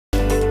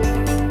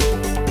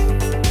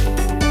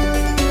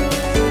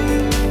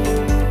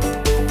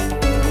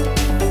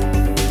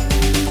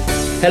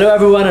Hello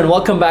everyone and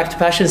welcome back to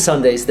Passion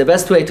Sundays, the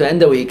best way to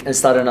end the week and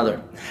start another.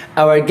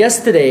 Our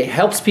guest today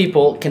helps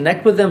people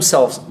connect with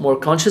themselves more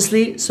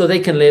consciously so they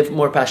can live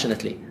more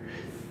passionately.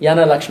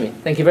 Yana, Lakshmi,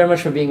 thank you very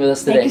much for being with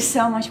us today. Thank you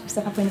so much,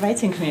 Moustafa, for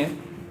inviting me.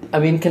 I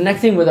mean,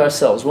 connecting with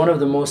ourselves, one of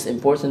the most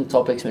important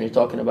topics when you're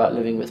talking about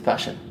living with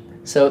passion.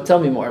 So tell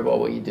me more about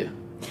what you do.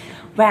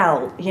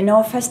 Well,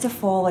 first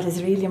of all, it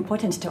is really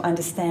important to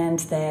understand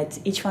that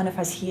each one of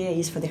us here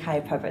is for the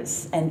higher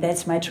purpose. And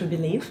that's my true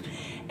belief.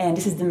 And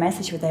this is the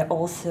message that I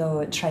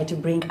also try to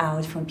bring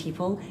out from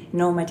people,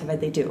 no matter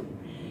what they do.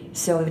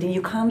 So when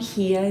you come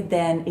here,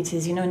 then it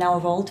is, in our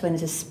world, when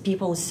it is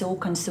people so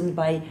consumed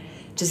by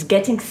just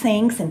getting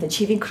things and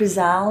achieving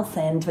results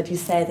and what you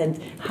said, and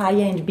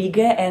higher and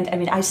bigger. And I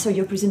mean, I saw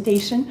your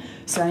presentation,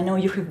 so I know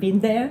you have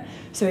been there.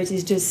 So it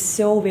is just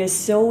we're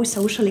so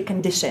socially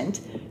conditioned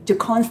to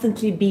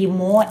constantly be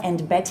more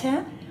and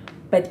better,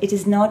 but it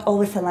is not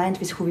always aligned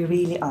with who we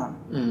really are.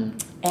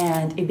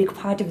 And a big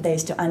part of that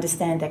is to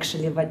understand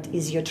actually what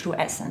is your true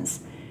essence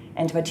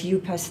and what you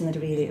personally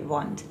really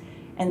want.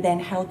 And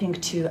then helping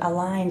to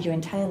align your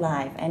entire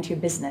life and your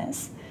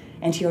business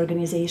and your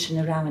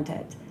organization around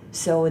it,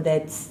 so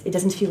that it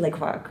doesn't feel like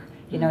work.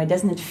 It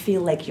doesn't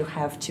feel like you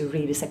have to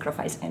really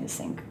sacrifice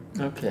anything.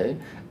 Okay.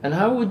 And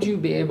how would you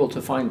be able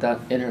to find that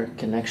inner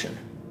connection?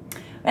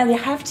 Well, you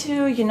have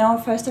to,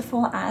 first of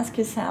all, ask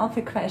yourself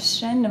a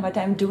question: what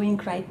I'm doing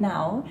right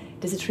now,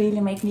 does it really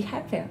make me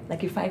happier?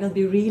 Like, if I will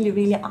be really,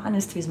 really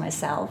honest with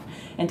myself,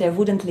 and I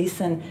wouldn't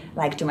listen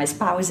like to my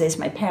spouses,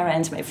 my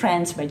parents, my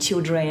friends, my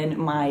children,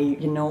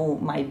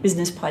 my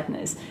business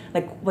partners,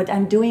 like what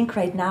I'm doing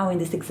right now in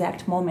this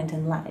exact moment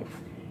in life,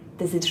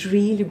 does it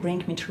really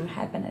bring me true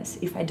happiness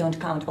if I don't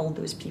count all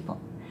those people?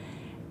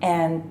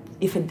 And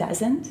if it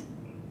doesn't,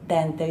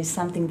 then there is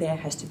something there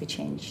has to be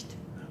changed.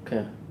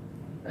 Okay.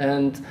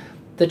 And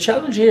the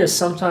challenge here is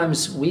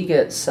sometimes we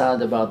get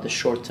sad about the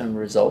short-term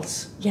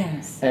results.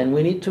 Yes. And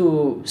we need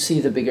to see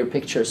the bigger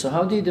picture. So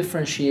how do you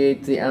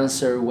differentiate the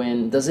answer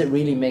when does it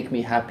really make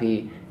me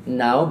happy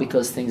now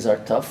because things are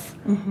tough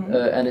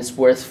and it's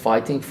worth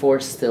fighting for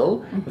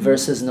still,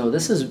 versus no,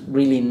 this is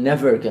really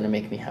never going to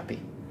make me happy?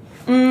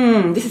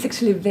 This is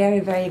actually a very,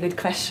 very good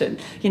question.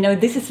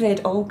 This is where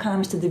it all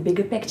comes to the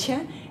bigger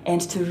picture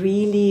and to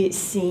really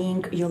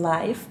seeing your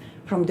life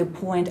from the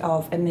point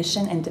of a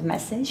mission and a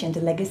message and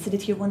the legacy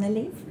that you want to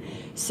leave.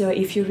 So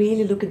if you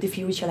really look at the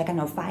future, like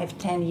 5,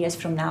 10 years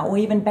from now, or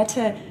even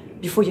better,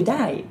 before you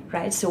die,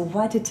 right? So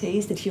what it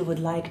is that you would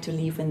like to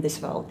leave in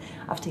this world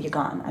after you're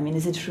gone? I mean,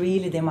 is it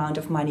really the amount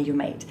of money you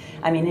made?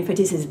 I mean, if it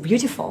is, it's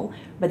beautiful,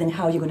 but then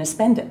how are you going to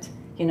spend it?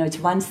 It's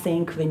one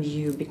thing when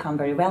you become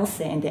very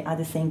wealthy, and the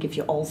other thing if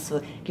you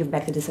also give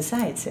back to the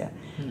society.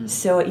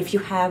 So if you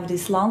have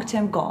this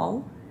long-term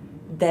goal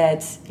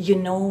that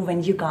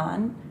when you're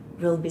gone,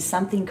 will be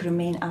something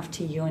remain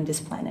after you on this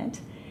planet.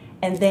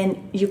 And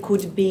then you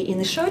could be in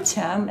the short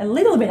term a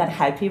little bit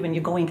unhappy when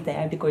you're going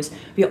there, because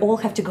we all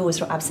have to go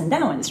through ups and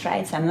downs,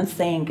 right? So I'm not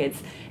saying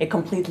it's a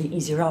completely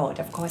easy road.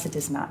 Of course it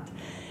is not.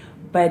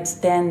 But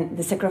then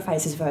the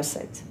sacrifice is worth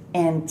it.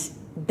 And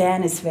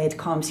then it's where it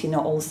comes,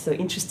 also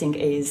interesting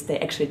is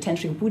the actually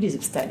Tantric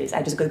Buddhism studies.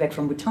 I just got back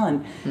from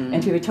Bhutan,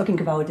 and we were talking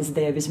about this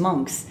there with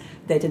monks,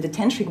 that in the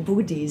Tantric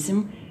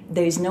Buddhism,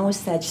 there is no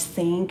such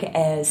thing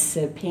as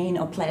pain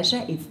or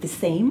pleasure. It's the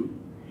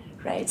same,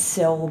 right?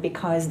 So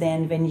because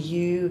then when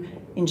you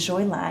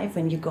enjoy life,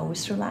 when you go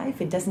through life,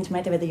 it doesn't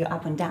matter whether you're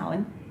up and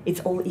down, it's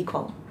all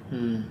equal.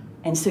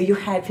 And so you're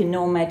happy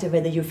no matter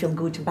whether you feel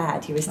good or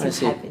bad, you're still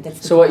happy.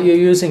 That's so what you're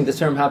using the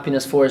term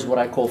happiness for is what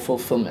I call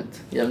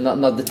fulfillment.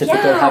 Not the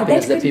typical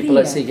happiness that people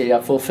are seeking.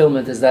 Yeah,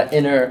 fulfillment is that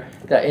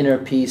inner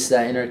peace,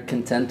 that inner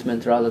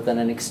contentment, rather than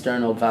an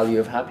external value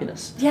of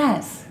happiness.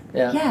 Yes.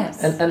 Yeah.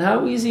 Yes. And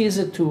how easy is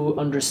it to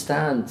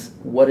understand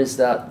what is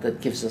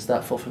that gives us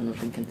that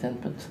fulfillment and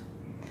contentment?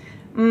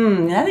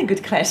 Another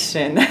good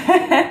question.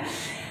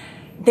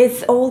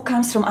 This all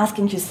comes from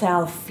asking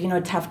yourself,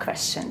 tough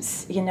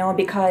questions,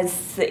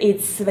 because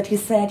it's what you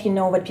said,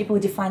 what people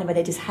define whether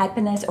it is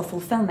happiness or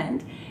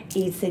fulfillment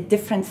is a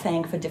different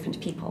thing for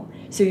different people.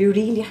 So you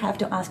really have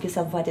to ask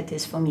yourself what it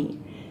is for me.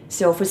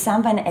 So for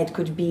someone, it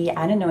could be,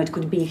 it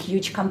could be a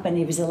huge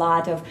company with a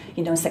lot of,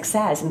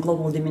 success and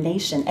global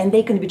domination. And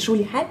they can be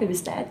truly happy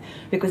with that,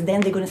 because then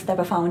they're going to start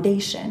a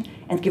foundation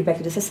and give back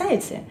to the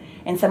society.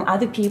 And some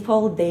other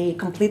people, they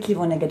completely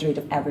want to get rid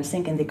of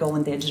everything and they go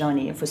on their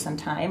journey for some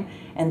time.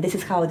 And this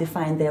is how they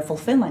find their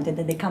fulfillment, and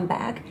then they come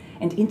back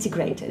and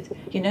integrate it.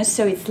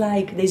 So it's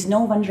like there's no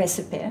one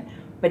recipe,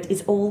 but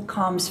it all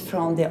comes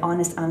from the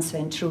honest answer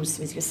and truth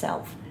with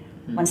yourself.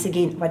 Once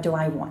again, what do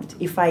I want?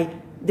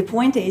 The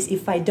point is,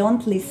 if I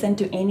don't listen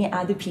to any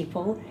other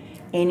people,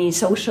 any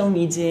social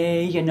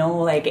media,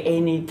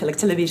 any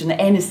television,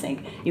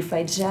 anything, if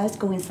I just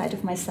go inside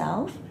of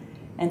myself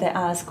and I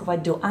ask,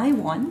 what do I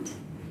want?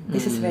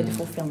 This is where the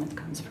fulfillment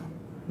comes from.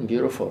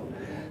 Beautiful.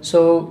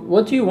 So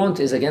what do you want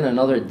is, again,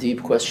 another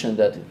deep question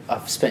that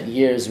I've spent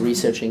years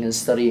researching and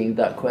studying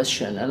that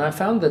question. And I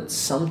found that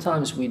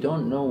sometimes we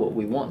don't know what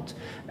we want.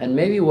 And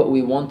maybe what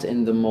we want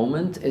in the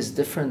moment is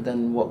different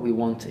than what we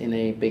want in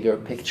a bigger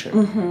picture.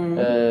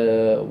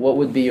 What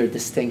would be your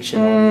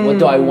distinction? What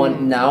do I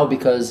want now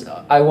because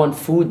I want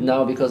food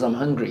now because I'm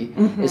hungry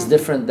is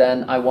different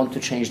than I want to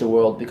change the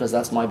world because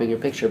that's my bigger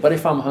picture. But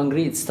if I'm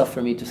hungry, it's tough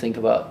for me to think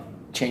about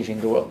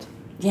changing the world.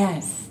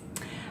 Yes.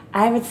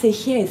 I would say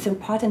here it's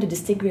important to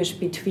distinguish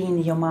between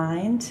your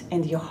mind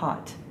and your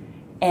heart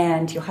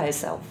and your higher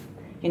self.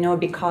 You know,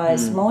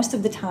 because most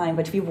of the time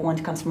what we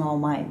want comes from our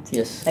mind.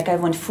 Yes. Like I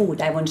want food,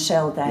 I want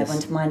shelter, Yes. I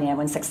want money, I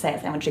want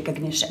success, I want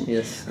recognition.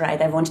 Yes.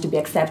 Right? I want to be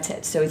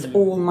accepted. So it's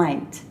all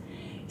mind.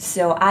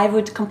 So I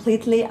would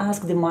completely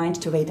ask the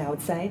mind to wait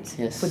outside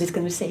Yes. for this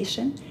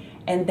conversation.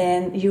 And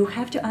then you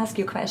have to ask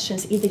your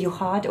questions, either your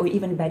heart or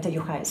even better,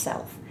 your higher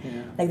self.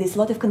 Yeah. Like there's a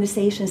lot of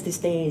conversations these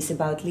days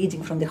about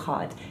leading from the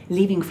heart,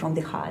 living from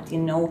the heart, you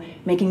know,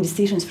 making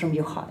decisions from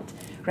your heart,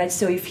 right?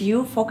 So if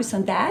you focus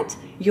on that,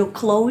 you're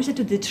closer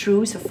to the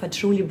truth of what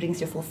truly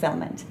brings you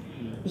fulfillment.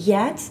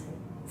 Yet,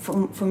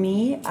 for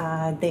me,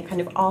 the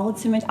kind of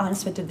ultimate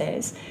answer to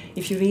this,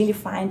 if you really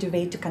find a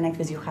way to connect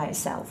with your higher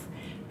self,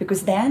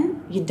 because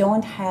then you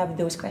don't have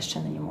those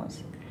questions anymore.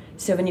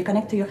 So when you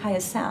connect to your higher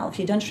self,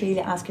 you don't really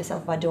ask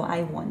yourself, what do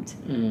I want?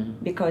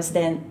 Because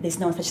then there's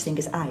no such thing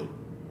as I,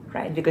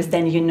 right? Because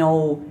then you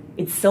know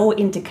it's so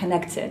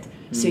interconnected.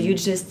 So you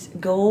just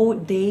go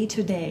day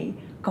to day,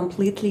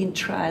 completely in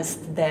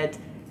trust that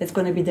it's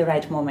going to be the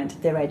right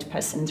moment, the right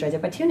person, the right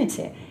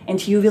opportunity.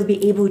 And you will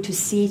be able to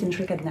see it and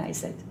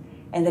recognize it.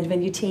 And that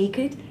when you take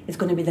it, it's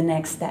going to be the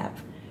next step.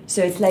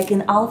 So it's like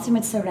an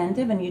ultimate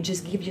surrender when you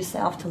just give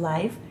yourself to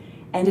life,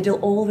 and it will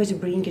always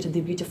bring you to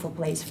the beautiful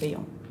place for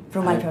you.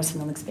 From my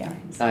personal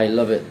experience. I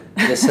love it.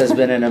 This has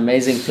been an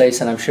amazing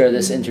place, and I'm sure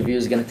this interview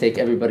is going to take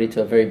everybody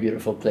to a very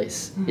beautiful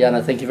place.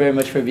 Yana, thank you very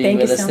much for being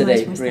with us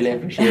today. Really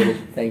appreciate it.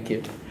 Thank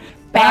you.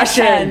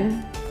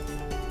 Passion!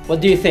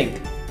 What do you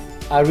think?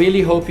 I really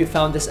hope you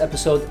found this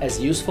episode as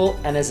useful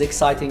and as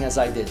exciting as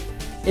I did.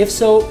 If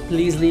so,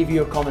 please leave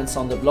your comments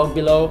on the blog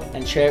below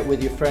and share it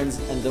with your friends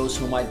and those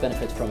who might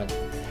benefit from it.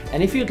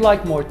 And if you'd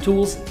like more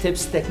tools,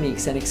 tips,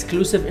 techniques, and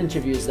exclusive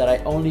interviews that I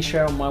only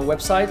share on my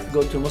website,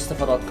 go to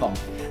Moustafa.com.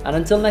 And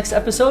until next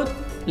episode,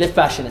 live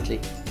passionately.